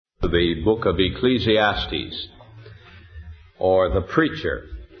the book of Ecclesiastes, or the Preacher,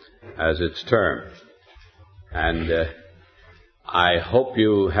 as it's termed. And I hope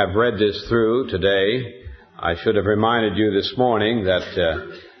you have read this through today. I should have reminded you this morning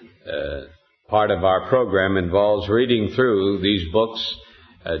that part of our program involves reading through these books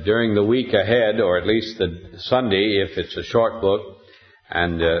during the week ahead, or at least the Sunday if it's a short book,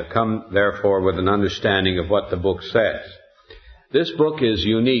 and come therefore with an understanding of what the book says. This book is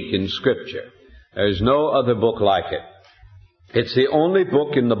unique in Scripture. There's no other book like it. It's the only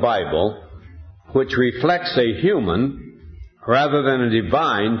book in the Bible which reflects a human rather than a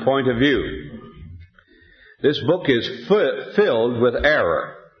divine point of view. This book is filled with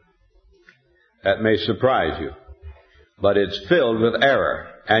error. That may surprise you, but it's filled with error,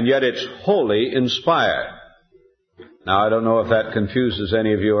 and yet it's wholly inspired. Now, I don't know if that confuses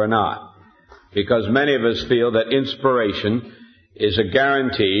any of you or not, because many of us feel that inspiration is a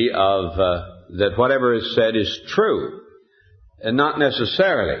guarantee of that whatever is said is true, and not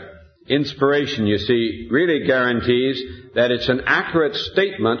necessarily. Inspiration, you see, really guarantees that it's an accurate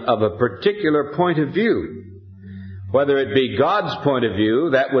statement of a particular point of view. Whether it be God's point of view,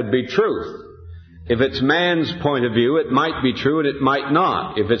 that would be truth. If it's man's point of view, it might be true and it might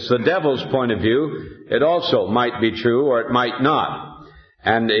not. If it's the devil's point of view, it also might be true or it might not.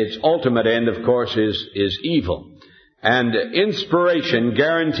 And its ultimate end, of course, is evil. And inspiration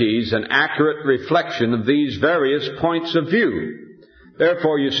guarantees an accurate reflection of these various points of view.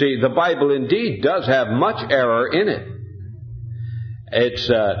 Therefore, you see, the Bible indeed does have much error in it. It's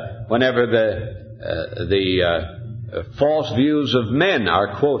whenever the false views of men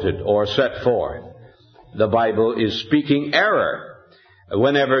are quoted or set forth, the Bible is speaking error.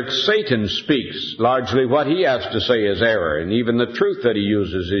 Whenever Satan speaks, largely what he has to say is error, and even the truth that he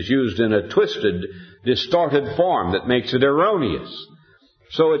uses is used in a twisted, distorted form that makes it erroneous.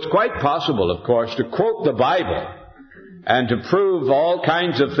 So it's quite possible, of course, to quote the Bible and to prove all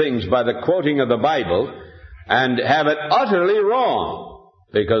kinds of things by the quoting of the Bible and have it utterly wrong,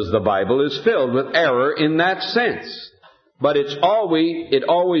 because the Bible is filled with error in that sense. But it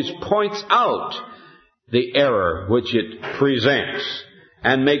always points out the error which it presents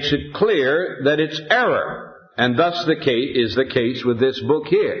and makes it clear that it's error. And thus is the case with this book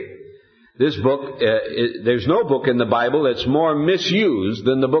here. This book, there's no book in the Bible that's more misused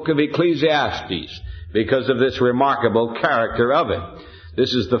than the book of Ecclesiastes because of this remarkable character of it.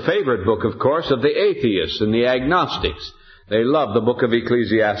 This is the favorite book, of course, of the atheists and the agnostics. They love the book of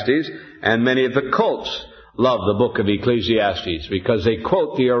Ecclesiastes, and many of the cults love the book of Ecclesiastes because they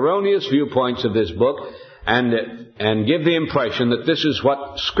quote the erroneous viewpoints of this book and give the impression that this is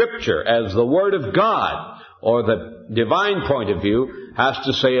what Scripture, as the Word of God, or the divine point of view, has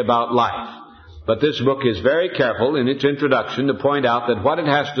to say about life. But this book is very careful in its introduction to point out that what it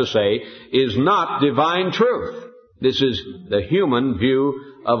has to say is not divine truth. This is the human view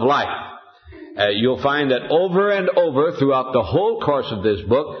of life. You'll find that over and over throughout the whole course of this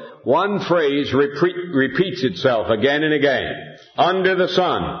book, one phrase repeats itself again and again. Under the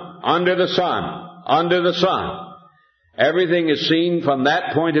sun, under the sun, under the sun. Everything is seen from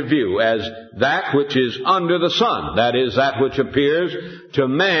that point of view as that which is under the sun. That is, that which appears to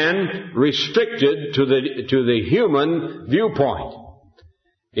man restricted to the human viewpoint.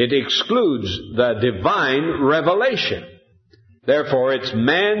 It excludes the divine revelation. Therefore, it's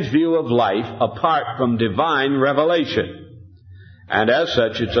man's view of life apart from divine revelation. And as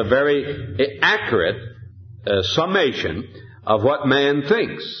such, it's a very accurate summation of what man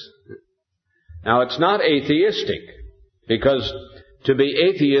thinks. Now, it's not atheistic, because to be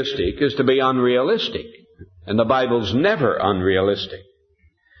atheistic is to be unrealistic, and the Bible's never unrealistic.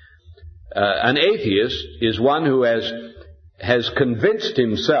 An atheist is one who has convinced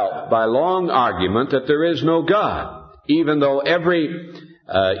himself by long argument that there is no God, even though every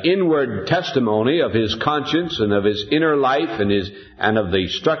inward testimony of his conscience and of his inner life and of the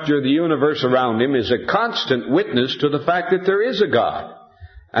structure of the universe around him is a constant witness to the fact that there is a God.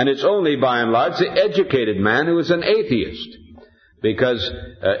 And it's only, by and large, the educated man who is an atheist, because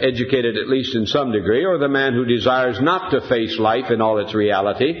educated at least in some degree, or the man who desires not to face life in all its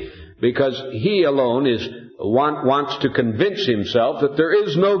reality, because he alone wants to convince himself that there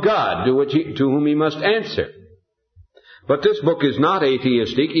is no God to whom he must answer. But this book is not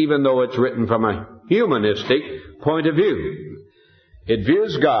atheistic, even though it's written from a humanistic point of view. It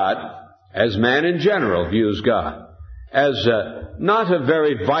views God as man in general views God, as not a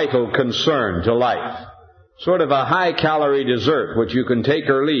very vital concern to life, sort of a high-calorie dessert which you can take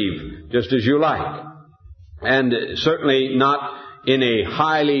or leave just as you like, and certainly not in a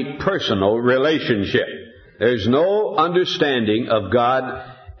highly personal relationship. There's no understanding of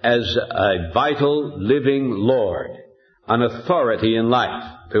God as a vital, living Lord, an authority in life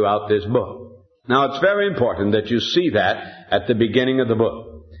throughout this book. Now, it's very important that you see that at the beginning of the book.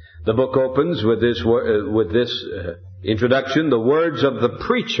 The book opens with this introduction, the words of the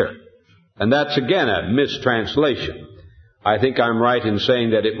preacher. And that's again a mistranslation. I think I'm right in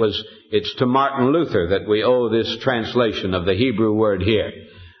saying that it's to Martin Luther that we owe this translation of the Hebrew word here.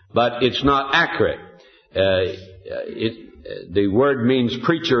 But it's not accurate. The word means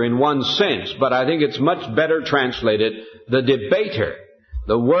preacher in one sense, but I think it's much better translated the debater.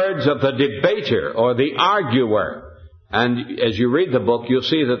 The words of the debater or the arguer. And as you read the book, you'll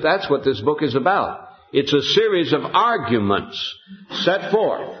see that that's what this book is about. It's a series of arguments set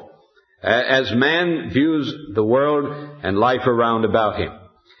forth as man views the world and life around about him.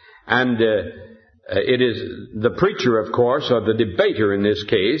 And it is the preacher, of course, or the debater in this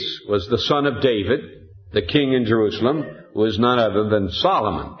case, was the son of David, the king in Jerusalem, who is none other than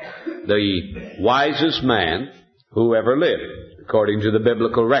Solomon, the wisest man who ever lived, according to the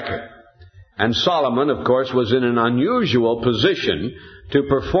biblical record. And Solomon, of course, was in an unusual position to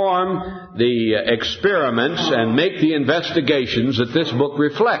perform the experiments and make the investigations that this book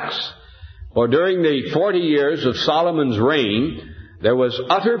reflects. For during the 40 years of Solomon's reign, there was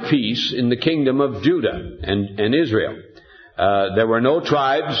utter peace in the kingdom of Judah and Israel. There were no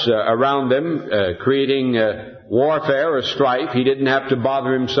tribes around them creating warfare or strife. He didn't have to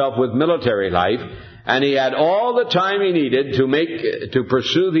bother himself with military life. And he had all the time he needed to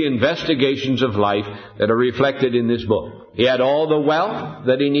pursue the investigations of life that are reflected in this book. He had all the wealth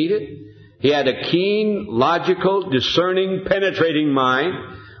that he needed. He had a keen, logical, discerning, penetrating mind,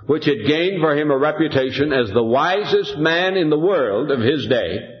 which had gained for him a reputation as the wisest man in the world of his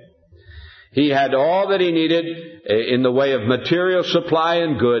day. He had all that he needed in the way of material supply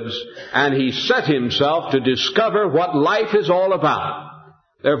and goods, and he set himself to discover what life is all about.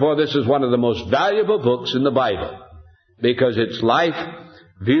 Therefore, this is one of the most valuable books in the Bible, because it's life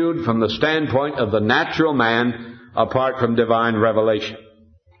viewed from the standpoint of the natural man apart from divine revelation.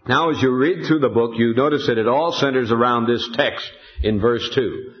 Now, as you read through the book, you notice that it all centers around this text in verse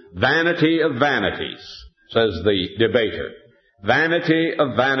 2. Vanity of vanities, says the debater. Vanity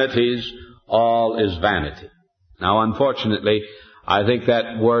of vanities, all is vanity. Now, unfortunately, I think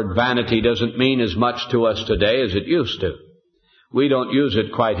that word vanity doesn't mean as much to us today as it used to. We don't use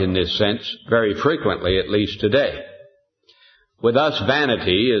it quite in this sense, very frequently, at least today. With us,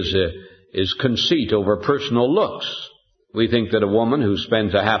 vanity is conceit over personal looks. We think that a woman who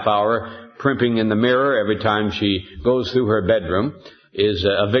spends a half hour primping in the mirror every time she goes through her bedroom is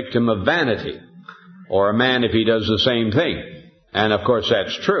a victim of vanity. Or a man if he does the same thing. And of course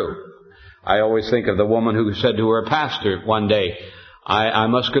that's true. I always think of the woman who said to her pastor one day, I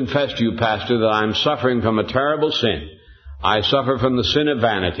must confess to you, pastor, that I'm suffering from a terrible sin. I suffer from the sin of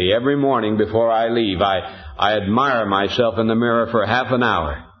vanity. Every morning before I leave, I admire myself in the mirror for half an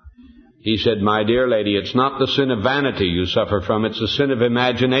hour. He said, my dear lady, it's not the sin of vanity you suffer from, it's the sin of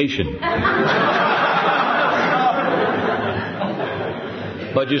imagination.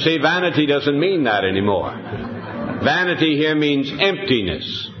 But you see, vanity doesn't mean that anymore. Vanity here means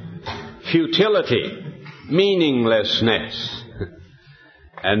emptiness, futility, meaninglessness.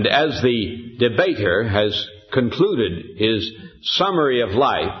 And as the debater has concluded his summary of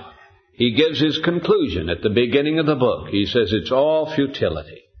life, he gives his conclusion at the beginning of the book. He says it's all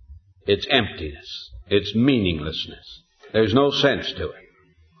futility. It's emptiness. It's meaninglessness. There's no sense to it.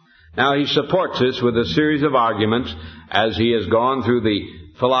 Now he supports this with a series of arguments as he has gone through the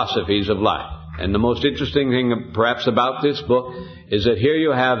philosophies of life. And the most interesting thing perhaps about this book is that here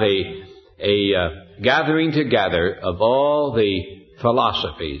you have a gathering together of all the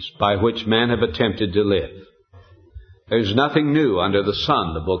philosophies by which men have attempted to live. There's nothing new under the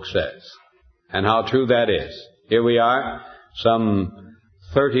sun, the book says. And how true that is. Here we are, some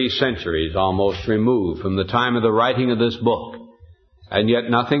 30 centuries almost removed from the time of the writing of this book. And yet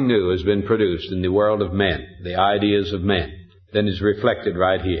nothing new has been produced in the world of men, the ideas of men, than is reflected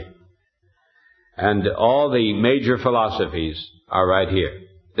right here. And all the major philosophies are right here,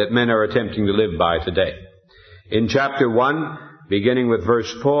 that men are attempting to live by today. In chapter 1, beginning with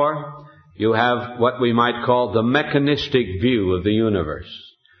verse 4, you have what we might call the mechanistic view of the universe.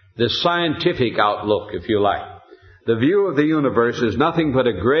 The scientific outlook, if you like. The view of the universe is nothing but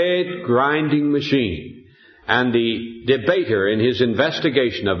a great grinding machine. And the debater in his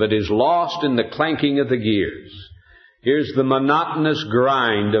investigation of it is lost in the clanking of the gears. Here's the monotonous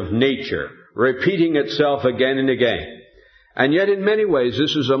grind of nature, repeating itself again and again. And yet in many ways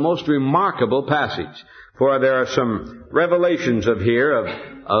this is a most remarkable passage. For there are some revelations of here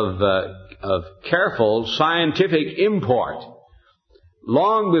of careful scientific import.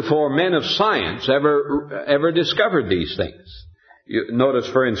 long before men of science ever discovered these things. Notice,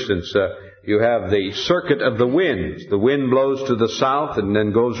 for instance, you have the circuit of the winds. The wind blows to the south and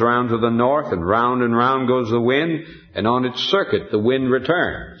then goes around to the north, and round goes the wind, and on its circuit the wind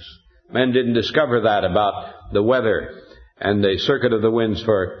returns. Men didn't discover that about the weather and the circuit of the winds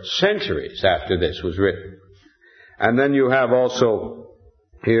for centuries after this was written. And then you have also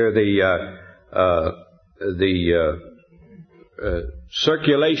here the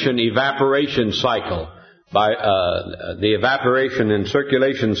circulation evaporation cycle. By the evaporation and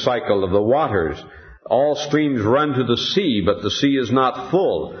circulation cycle of the waters, all streams run to the sea, but the sea is not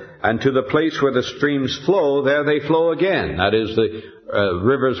full. And to the place where the streams flow, there they flow again. That is, the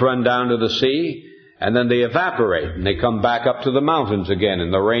rivers run down to the sea, and then they evaporate, and they come back up to the mountains again,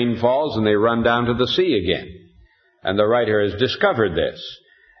 and the rain falls, and they run down to the sea again. And the writer has discovered this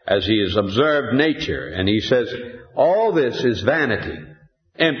as he has observed nature, and he says, all this is vanity,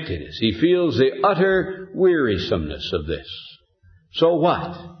 emptiness. He feels the utter wearisomeness of this. So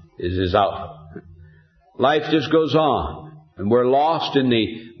what is his outlook? Life just goes on, and we're lost in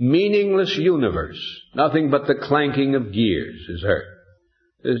the meaningless universe. Nothing but the clanking of gears is heard.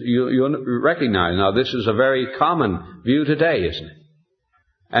 You recognize now this is a very common view today, isn't it?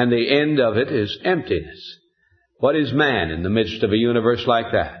 And the end of it is emptiness. What is man in the midst of a universe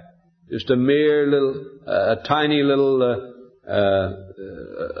like that? Just a mere little, tiny little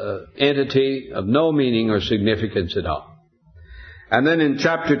entity of no meaning or significance at all. And then in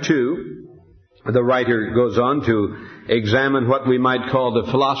chapter 2, the writer goes on to examine what we might call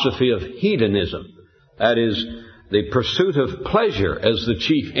the philosophy of hedonism. That is, the pursuit of pleasure as the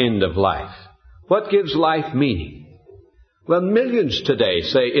chief end of life. What gives life meaning? Well, millions today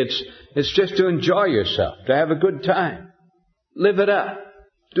say it's just to enjoy yourself, to have a good time. Live it up.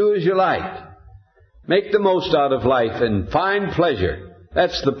 Do as you like. Make the most out of life and find pleasure.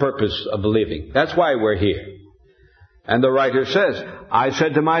 That's the purpose of living. That's why we're here. And the writer says, I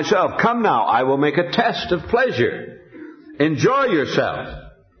said to myself, come now, I will make a test of pleasure. Enjoy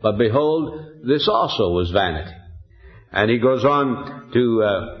yourself. But behold, this also was vanity. And he goes on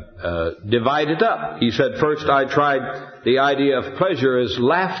to divide it up. He said, first I tried the idea of pleasure as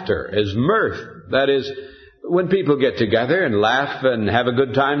laughter, as mirth. That is, when people get together and laugh and have a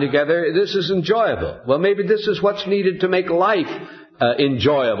good time together, this is enjoyable. Well, maybe this is what's needed to make life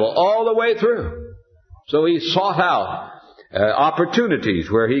enjoyable all the way through. So he sought out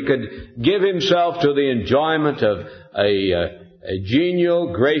opportunities where he could give himself to the enjoyment of a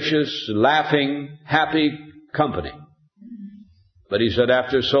genial, gracious, laughing, happy company. But he said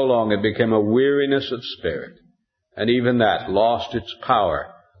after so long it became a weariness of spirit. And even that lost its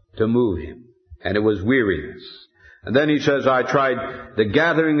power to move him. And it was weariness. And then he says, I tried the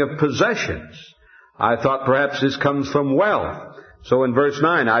gathering of possessions. I thought perhaps this comes from wealth. So in verse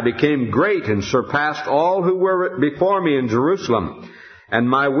 9, I became great and surpassed all who were before me in Jerusalem. And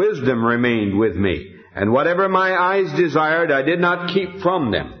my wisdom remained with me. And whatever my eyes desired, I did not keep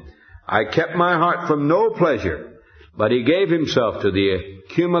from them. I kept my heart from no pleasure. But he gave himself to the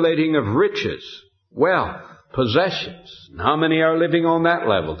accumulating of riches, wealth, possessions. And how many are living on that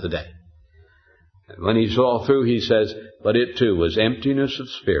level today? And when he's all through, he says, but it too was emptiness of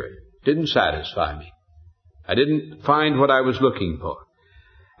spirit. Didn't satisfy me. I didn't find what I was looking for.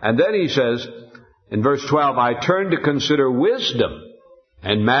 And then he says, in verse 12, I turned to consider wisdom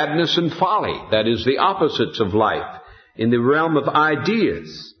and madness and folly. That is, the opposites of life in the realm of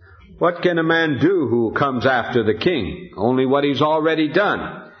ideas. What can a man do who comes after the king? Only what he's already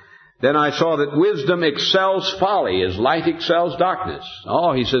done. Then I saw that wisdom excels folly as light excels darkness.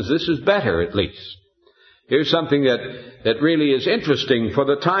 Oh, he says, this is better at least. Here's something that really is interesting for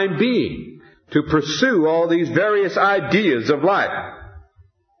the time being, to pursue all these various ideas of life.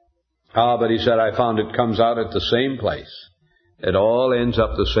 But he said, I found it comes out at the same place. It all ends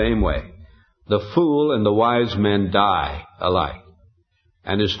up the same way. The fool and the wise men die alike.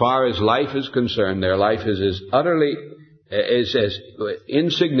 And as far as life is concerned, their life is as utterly, is as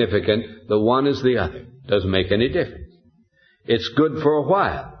insignificant, the one as the other. Doesn't make any difference. It's good for a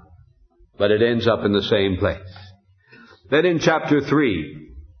while, but it ends up in the same place. Then in chapter 3,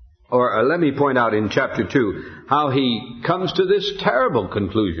 or let me point out in chapter 2, how he comes to this terrible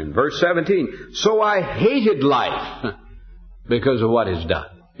conclusion. Verse 17, so I hated life because of what is done.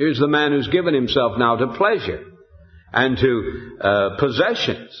 Here's the man who's given himself now to pleasure and to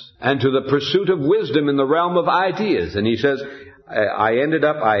possessions and to the pursuit of wisdom in the realm of ideas. And he says,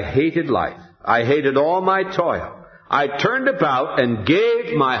 I hated life. I hated all my toil. I turned about and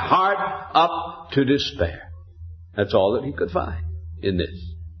gave my heart up to despair. That's all that he could find in this.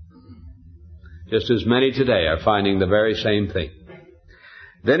 Just as many today are finding the very same thing.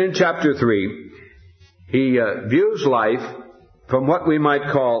 Then in chapter 3, he views life from what we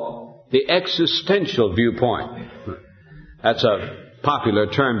might call the existential viewpoint. That's a popular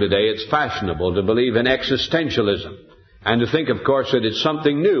term today. It's fashionable to believe in existentialism and to think, of course, that it's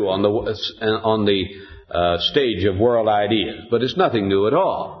something new on the stage of world ideas. But it's nothing new at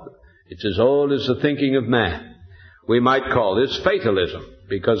all. It's as old as the thinking of man. We might call this fatalism,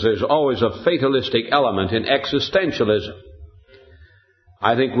 because there's always a fatalistic element in existentialism.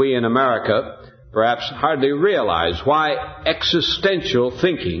 I think we in America perhaps hardly realize why existential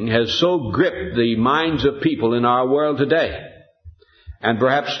thinking has so gripped the minds of people in our world today. And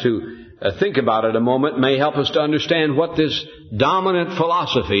perhaps to think about it a moment may help us to understand what this dominant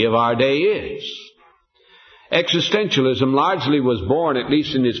philosophy of our day is. Existentialism largely was born, at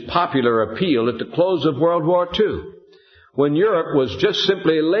least in its popular appeal, at the close of World War II, when Europe was just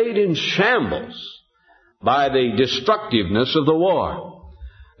simply laid in shambles by the destructiveness of the war.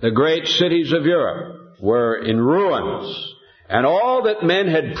 The great cities of Europe were in ruins, and all that men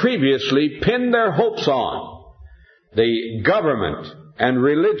had previously pinned their hopes on, the government and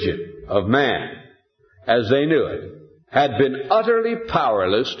religion of man, as they knew it, had been utterly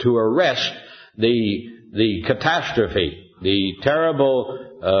powerless to arrest the catastrophe, the terrible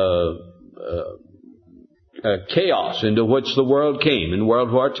chaos into which the world came in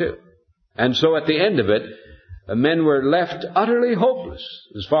World War II. And so at the end of it, men were left utterly hopeless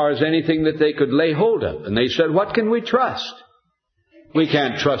as far as anything that they could lay hold of. And they said, what can we trust? We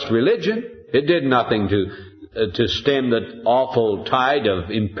can't trust religion. It did nothing to stem the awful tide of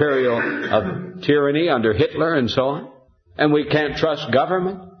of tyranny under Hitler and so on. And we can't trust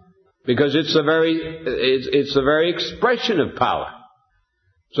government because it's the very expression of power.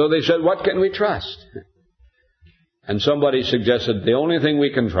 So they said, what can we trust? And somebody suggested the only thing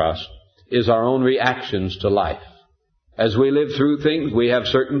we can trust is our own reactions to life. As we live through things, we have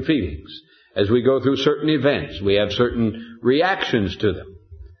certain feelings. As we go through certain events, we have certain reactions to them.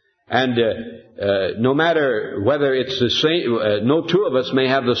 And no matter whether it's the same, no two of us may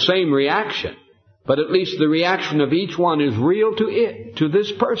have the same reaction, but at least the reaction of each one is real to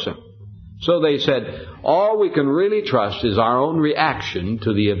this person. So they said, all we can really trust is our own reaction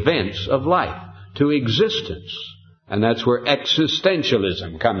to the events of life, to existence. And that's where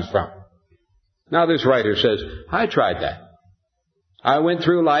existentialism comes from. Now this writer says, I tried that. I went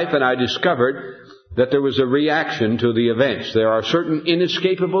through life and I discovered that there was a reaction to the events. There are certain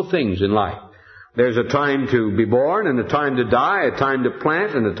inescapable things in life. There's a time to be born and a time to die, a time to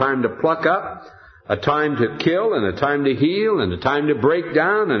plant and a time to pluck up, a time to kill and a time to heal and a time to break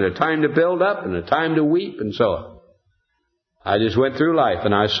down and a time to build up and a time to weep and so on. I just went through life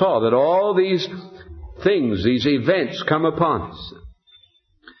and I saw that all these things, these events come upon us.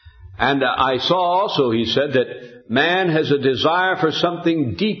 And I saw also, he said, that man has a desire for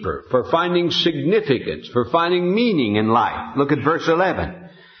something deeper, for finding significance, for finding meaning in life. Look at verse 11.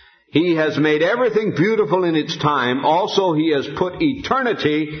 He has made everything beautiful in its time. Also, he has put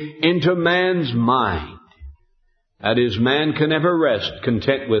eternity into man's mind. That is, man can never rest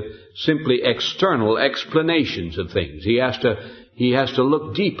content with simply external explanations of things. He has to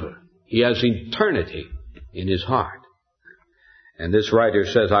look deeper. He has eternity in his heart. And this writer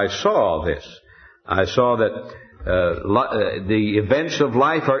says, I saw this. I saw that the events of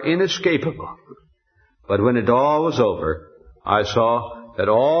life are inescapable. But when it all was over, I saw that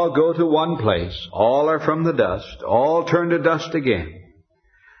all go to one place. All are from the dust. All turn to dust again.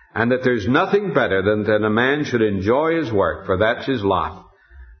 And that there's nothing better than that a man should enjoy his work, for that's his lot.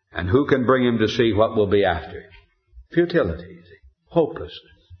 And who can bring him to see what will be after? Futility, hopelessness.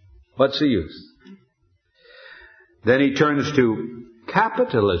 What's the use? Then he turns to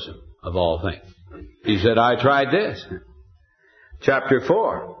capitalism, of all things. He said, I tried this. Chapter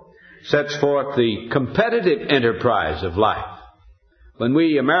 4 sets forth the competitive enterprise of life. When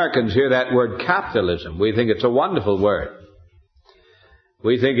we Americans hear that word capitalism, we think it's a wonderful word.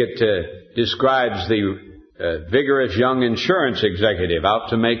 We think it describes the vigorous young insurance executive out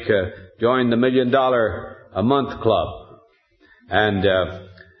to join the $1 million a month club, and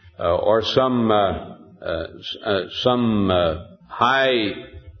or some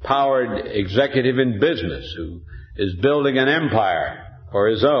high-powered executive in business who is building an empire for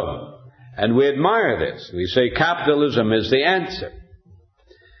his own. And we admire this. We say capitalism is the answer.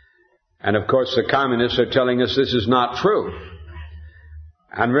 And of course the communists are telling us this is not true.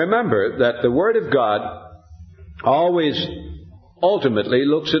 And remember that the Word of God always ultimately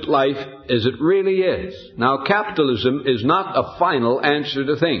looks at life as it really is. Now, capitalism is not a final answer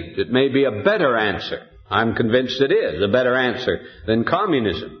to things. It may be a better answer. I'm convinced it is a better answer than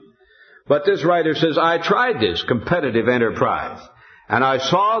communism. But this writer says, I tried this competitive enterprise, And I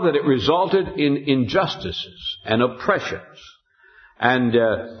saw that it resulted in injustices and oppressions and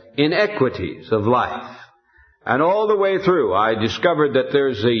inequities of life. And all the way through, I discovered that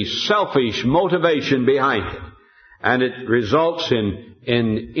there's a selfish motivation behind it. And it results in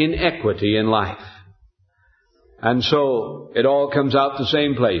inequity in life. And so it all comes out the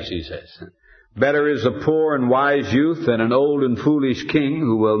same place, he says. Better is a poor and wise youth than an old and foolish king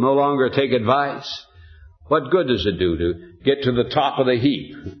who will no longer take advice. What good does it do to get to the top of the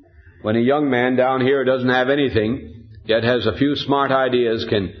heap when a young man down here doesn't have anything, yet has a few smart ideas,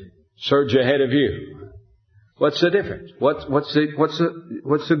 can surge ahead of you? What's the difference? What's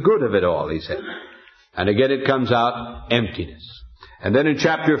the good of it all, he said. And again it comes out emptiness. And then in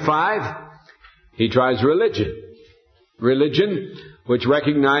chapter 5, he tries religion. Religion which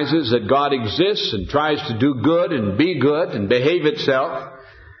recognizes that God exists and tries to do good and be good and behave itself.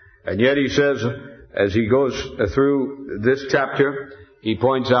 And yet he says, as he goes through this chapter, he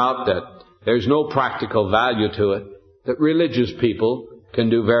points out that there's no practical value to it, that religious people can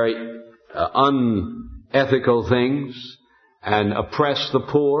do very unethical things and oppress the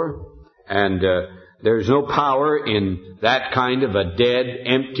poor, and there's no power in that kind of a dead,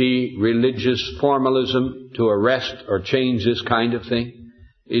 empty religious formalism to arrest or change this kind of thing.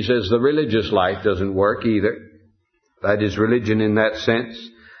 He says the religious life doesn't work either. That is religion in that sense.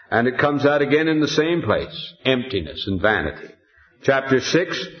 And it comes out again in the same place, emptiness and vanity. Chapter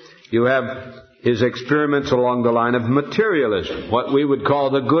 6, you have his experiments along the line of materialism, what we would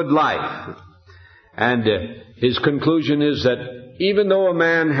call the good life. And his conclusion is that even though a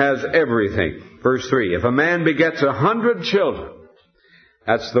man has everything, verse 3, if a man begets 100 children,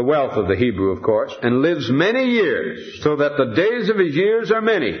 that's the wealth of the Hebrew, of course, and lives many years, so that the days of his years are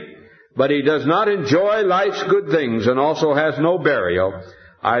many, but he does not enjoy life's good things and also has no burial,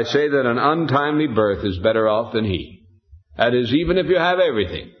 I say that an untimely birth is better off than he. That is, even if you have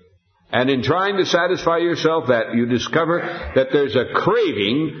everything. And in trying to satisfy yourself that, you discover that there's a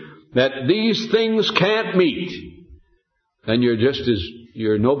craving that these things can't meet. Then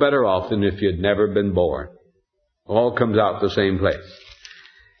you're no better off than if you'd never been born. All comes out the same place.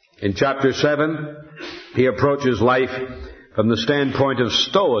 In chapter 7, he approaches life from the standpoint of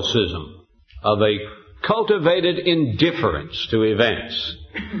stoicism, of a cultivated indifference to events.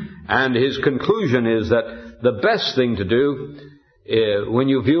 And his conclusion is that the best thing to do when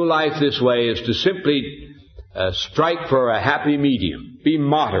you view life this way is to simply strike for a happy medium. Be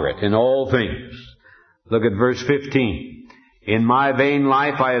moderate in all things. Look at verse 15. In my vain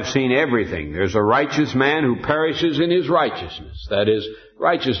life I have seen everything. There's a righteous man who perishes in his righteousness. That is,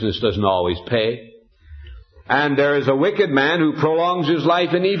 righteousness doesn't always pay. And there is a wicked man who prolongs his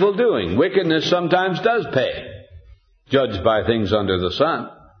life in evil doing. Wickedness sometimes does pay, judged by things under the sun.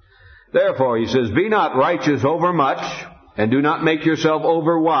 Therefore, he says, be not righteous over much, and do not make yourself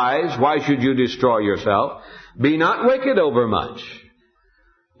over wise. Why should you destroy yourself? Be not wicked over much.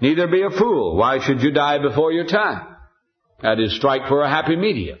 Neither be a fool. Why should you die before your time? That is, strike for a happy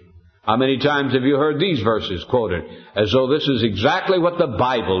medium. How many times have you heard these verses quoted as though this is exactly what the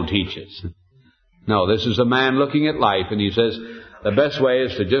Bible teaches? No, this is a man looking at life, and he says the best way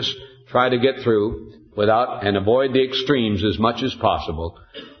is to just try to get through without and avoid the extremes as much as possible,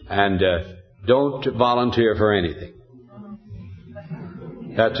 and don't volunteer for anything.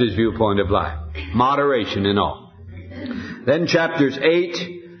 That's his viewpoint of life. Moderation in all. Then chapters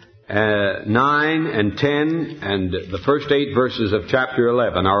 8, 9 and 10 and the first 8 verses of chapter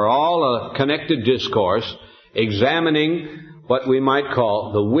 11 are all a connected discourse examining what we might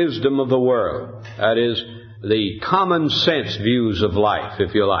call the wisdom of the world. That is, the common sense views of life,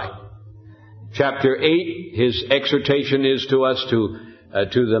 if you like. Chapter 8, his exhortation is to us, to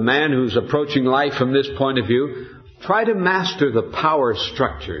the man who's approaching life from this point of view, try to master the power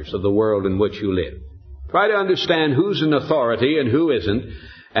structures of the world in which you live. Try to understand who's in authority and who isn't,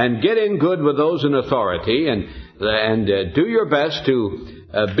 and get in good with those in authority, and do your best to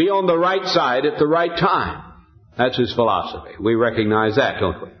be on the right side at the right time. That's his philosophy. We recognize that,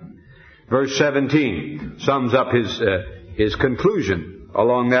 don't we? Verse 17 sums up his conclusion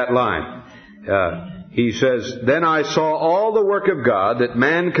along that line. He says, Then I saw all the work of God, that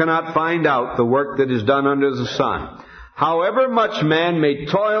man cannot find out the work that is done under the sun. However much man may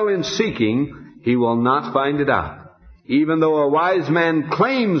toil in seeking, he will not find it out. Even though a wise man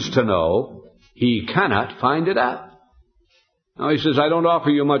claims to know, he cannot find it out. Now he says, I don't offer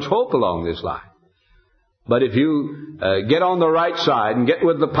you much hope along this line. But if you get on the right side and get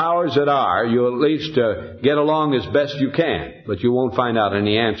with the powers that are, you'll at least get along as best you can. But you won't find out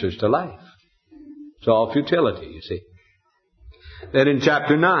any answers to life. It's all futility, you see. Then in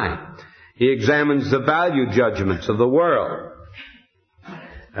chapter 9, he examines the value judgments of the world.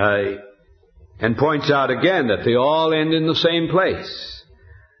 and points out again that they all end in the same place.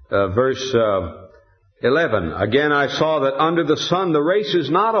 Verse 11, again I saw that under the sun the race is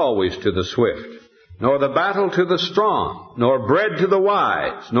not always to the swift, nor the battle to the strong, nor bread to the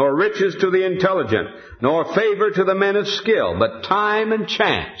wise, nor riches to the intelligent, nor favor to the men of skill, but time and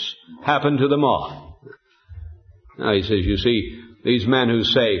chance happen to them all. Now he says, you see, these men who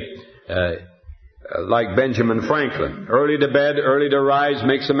say, like Benjamin Franklin, early to bed, early to rise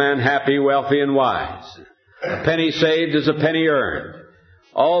makes a man happy, wealthy, and wise. A penny saved is a penny earned.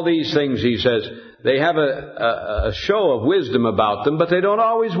 All these things, he says, they have a show of wisdom about them, but they don't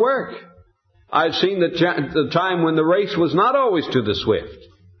always work. I've seen the time when the race was not always to the swift,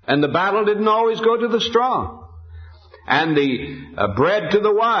 and the battle didn't always go to the strong, and the bread to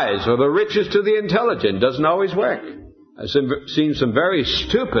the wise or the riches to the intelligent doesn't always work. I've seen some very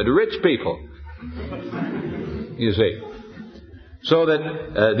stupid rich people, you see. So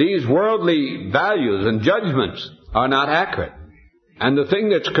that these worldly values and judgments are not accurate. And the thing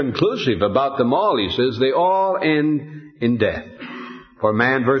that's conclusive about them all, he says, they all end in death. For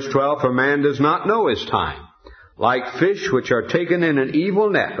man, verse 12, for man does not know his time, like fish which are taken in an evil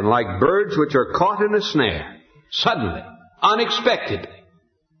net, and like birds which are caught in a snare, suddenly, unexpectedly,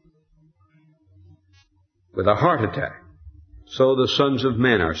 with a heart attack. So the sons of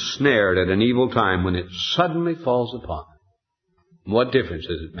men are snared at an evil time when it suddenly falls upon them. What difference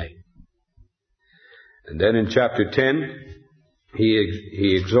does it make? And then in chapter 10,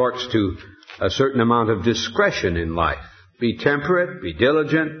 he exhorts to a certain amount of discretion in life. Be temperate, be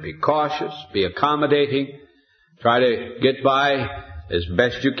diligent, be cautious, be accommodating. Try to get by as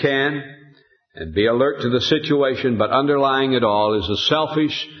best you can and be alert to the situation, but underlying it all is a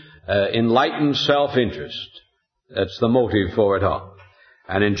selfish, enlightened self-interest. That's the motive for it all.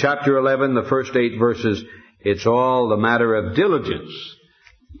 And in chapter 11, the first 8 verses, it's all the matter of diligence.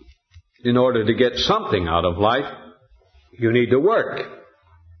 In order to get something out of life, you need to work.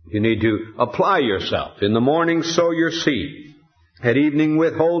 You need to apply yourself. In the morning sow your seed. At evening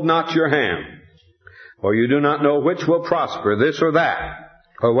withhold not your hand. For you do not know which will prosper, this or that,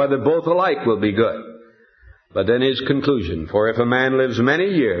 or whether both alike will be good. But then his conclusion, for if a man lives many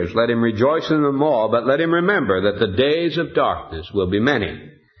years, let him rejoice in them all, but let him remember that the days of darkness will be many,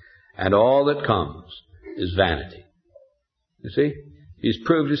 and all that comes is vanity. You see? He's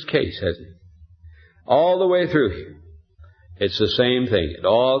proved his case, hasn't he? All the way through here. It's the same thing. It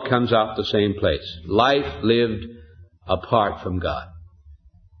all comes out the same place. Life lived apart from God.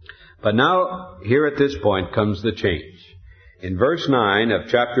 But now, here at this point comes the change. In verse 9 of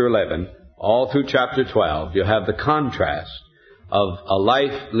chapter 11, all through chapter 12, you have the contrast of a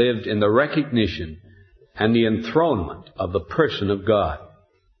life lived in the recognition and the enthronement of the person of God.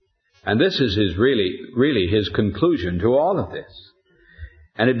 And this is really his conclusion to all of this.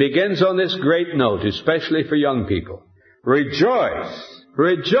 And it begins on this great note, especially for young people. Rejoice,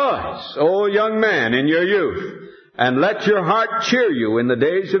 rejoice, O young man, in your youth, and let your heart cheer you in the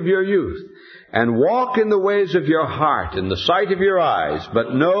days of your youth. And walk in the ways of your heart, in the sight of your eyes,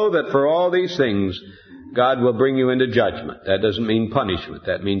 but know that for all these things, God will bring you into judgment. That doesn't mean punishment.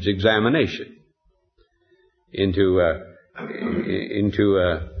 That means examination. Into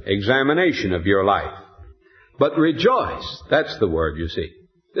examination of your life. But rejoice, that's the word, you see.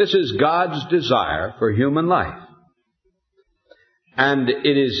 This is God's desire for human life. And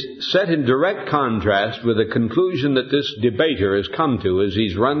it is set in direct contrast with the conclusion that this debater has come to as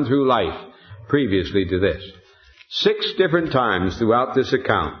he's run through life previously to this. 6 different times throughout this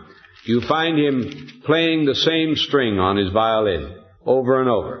account, you find him playing the same string on his violin over and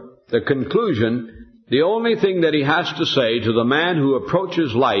over. The conclusion, the only thing that he has to say to the man who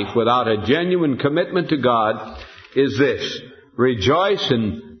approaches life without a genuine commitment to God is this: rejoice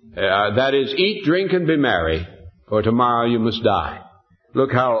and, that is, eat, drink, and be merry, for tomorrow you must die.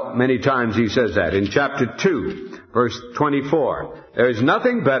 Look how many times he says that. In chapter 2, verse 24, there is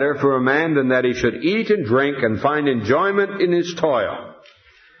nothing better for a man than that he should eat and drink and find enjoyment in his toil.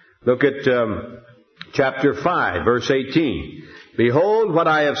 Look at chapter 5, verse 18. Behold, what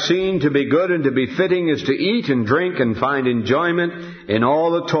I have seen to be good and to be fitting is to eat and drink and find enjoyment in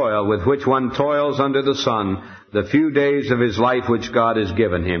all the toil with which one toils under the sun, the few days of his life which God has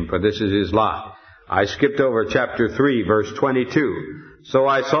given him, for this is his lot. I skipped over chapter 3, verse 22. So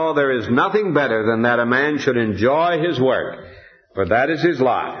I saw there is nothing better than that a man should enjoy his work, for that is his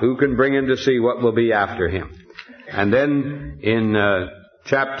lot. Who can bring him to see what will be after him? And then in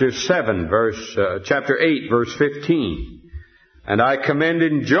chapter 8, verse 15, and I commend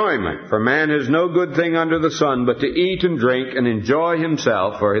enjoyment, for man has no good thing under the sun but to eat and drink and enjoy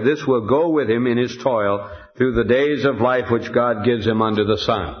himself, for this will go with him in his toil through the days of life which God gives him under the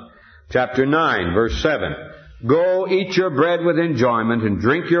sun. Chapter 9, verse 7. Go, eat your bread with enjoyment, and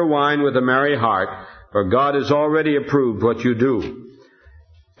drink your wine with a merry heart, for God has already approved what you do.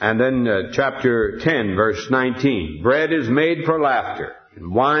 And then chapter 10, verse 19. Bread is made for laughter,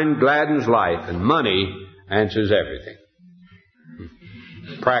 and wine gladdens life, and money answers everything.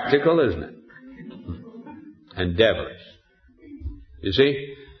 Practical, isn't it? And devilish. You see,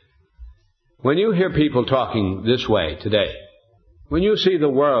 when you hear people talking this way today, when you see the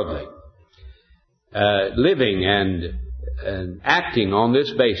worldly living and acting on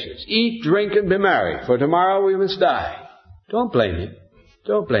this basis, eat, drink, and be merry, for tomorrow we must die. Don't blame him.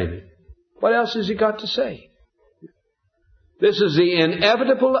 Don't blame him. What else has he got to say? This is the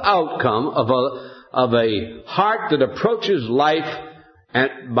inevitable outcome of a heart that approaches life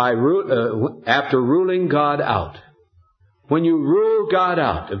after ruling God out. When you rule God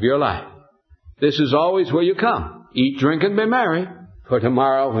out of your life, this is always where you come. Eat, drink, and be merry, for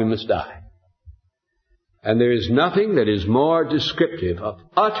tomorrow we must die. And there is nothing that is more descriptive of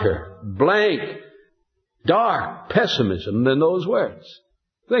utter, blank, dark pessimism than those words.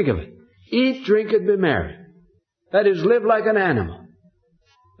 Think of it. Eat, drink, and be merry. That is, live like an animal.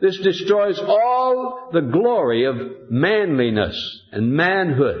 This destroys all the glory of manliness and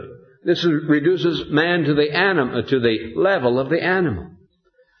manhood. This reduces man to the level of the animal.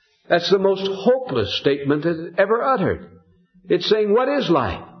 That's the most hopeless statement that ever uttered. It's saying, what is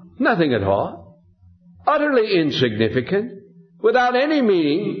life? Nothing at all. Utterly insignificant, without any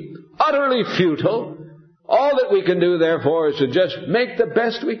meaning, utterly futile. All that we can do, therefore, is to just make the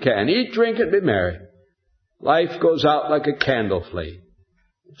best we can. Eat, drink, and be merry. Life goes out like a candle flame.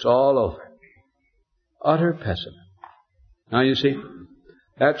 It's all over. Utter pessimism. Now you see,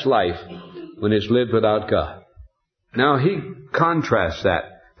 that's life when it's lived without God. Now he contrasts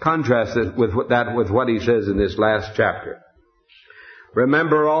it with what he says in this last chapter.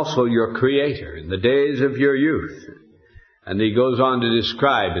 Remember also your Creator in the days of your youth. And he goes on to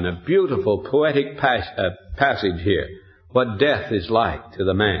describe in a beautiful poetic passage here what death is like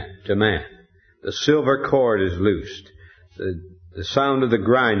to man. The silver cord is loosed. The sound of the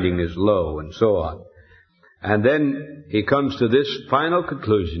grinding is low, and so on. And then he comes to this final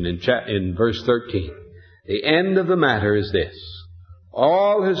conclusion in verse 13. The end of the matter is this.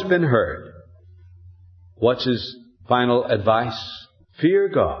 All has been heard. What's his final advice? Fear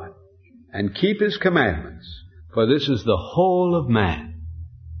God and keep his commandments, for this is the whole of man.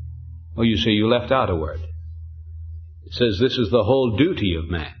 Oh, you say you left out a word. It says this is the whole duty of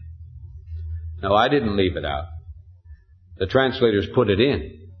man. No, I didn't leave it out. The translators put it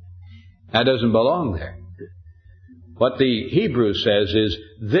in. That doesn't belong there. What the Hebrew says is,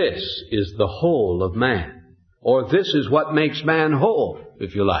 this is the whole of man. Or this is what makes man whole,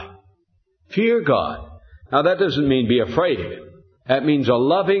 if you like. Fear God. Now that doesn't mean be afraid of him. That means a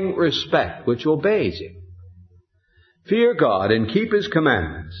loving respect which obeys him. Fear God and keep his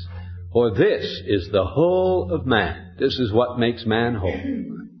commandments, for this is the whole of man. This is what makes man whole.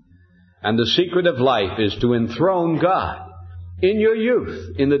 And the secret of life is to enthrone God in your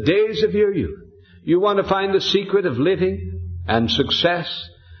youth, in the days of your youth. You want to find the secret of living and success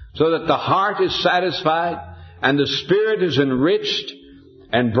so that the heart is satisfied and the spirit is enriched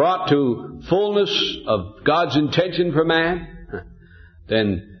and brought to fullness of God's intention for man?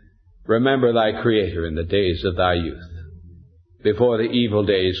 Then remember thy Creator in the days of thy youth, before the evil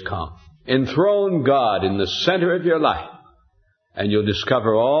days come. Enthrone God in the center of your life, and you'll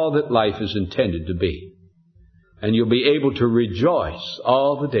discover all that life is intended to be. And you'll be able to rejoice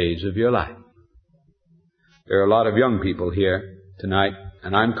all the days of your life. There are a lot of young people here tonight,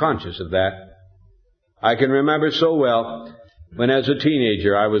 and I'm conscious of that. I can remember so well when as a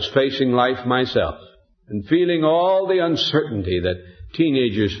teenager I was facing life myself and feeling all the uncertainty that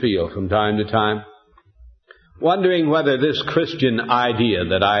teenagers feel from time to time, wondering whether this Christian idea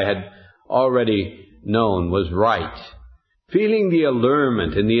that I had already known was right, feeling the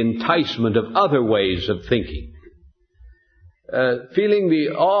allurement and the enticement of other ways of thinking, feeling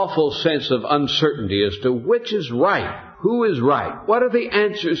the awful sense of uncertainty as to which is right, who is right, what are the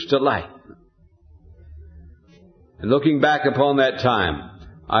answers to life. And looking back upon that time,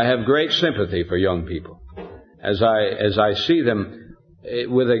 I have great sympathy for young people as I see them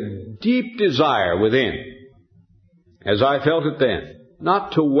with a deep desire within, as I felt it then,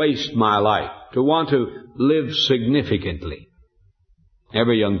 not to waste my life, to want to live significantly.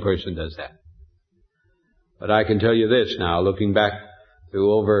 Every young person does that. But I can tell you this now, looking back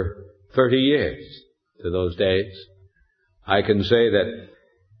through over 30 years to those days, I can say that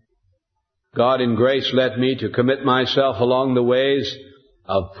God in grace led me to commit myself along the ways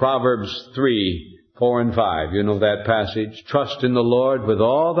of Proverbs 3, 4 and 5. You know that passage. Trust in the Lord with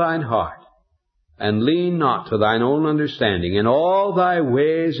all thine heart, and lean not to thine own understanding. In all thy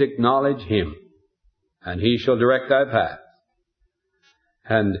ways acknowledge him, and he shall direct thy path.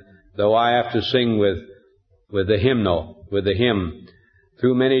 And though I have to sing with the hymn,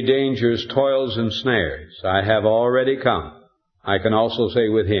 through many dangers, toils, and snares, I have already come. I can also say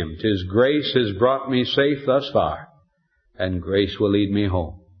with him, 'Tis grace has brought me safe thus far, and grace will lead me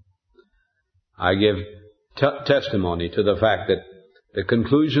home. I give testimony to the fact that the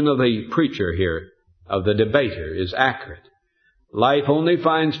conclusion of the preacher here, of the debater, is accurate. Life only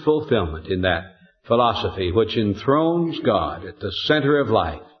finds fulfillment in that philosophy which enthrones God at the center of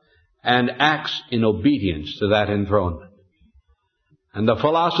life and acts in obedience to that enthronement. And the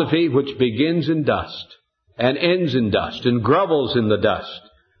philosophy which begins in dust and ends in dust and grovels in the dust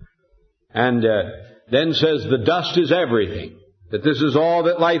and then says the dust is everything, that this is all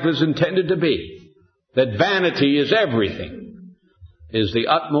that life is intended to be, that vanity is everything, is the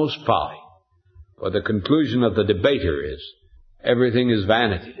utmost folly. For the conclusion of the debater is, everything is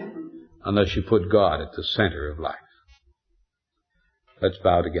vanity unless you put God at the center of life. Let's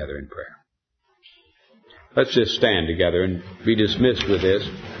bow together in prayer. Let's just stand together and be dismissed with this.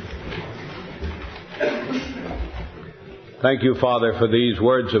 Thank you, Father, for these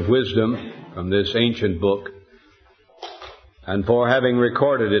words of wisdom from this ancient book, and for having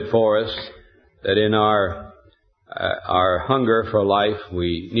recorded it for us, that in our hunger for life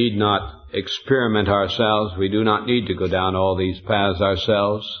we need not experiment ourselves. We do not need to go down all these paths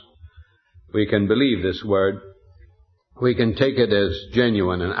ourselves. We can believe this word. We can take it as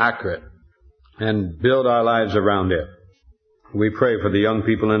genuine and accurate and build our lives around it. We pray for the young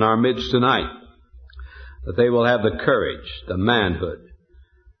people in our midst tonight, that they will have the courage, the manhood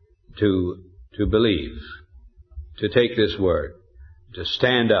to believe, to take this word, to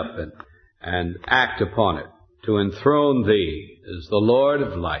stand up and act upon it, to enthrone thee as the Lord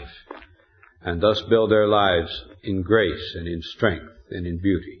of life, and thus build their lives in grace and in strength and in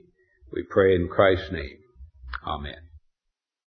beauty. We pray in Christ's name. Amen.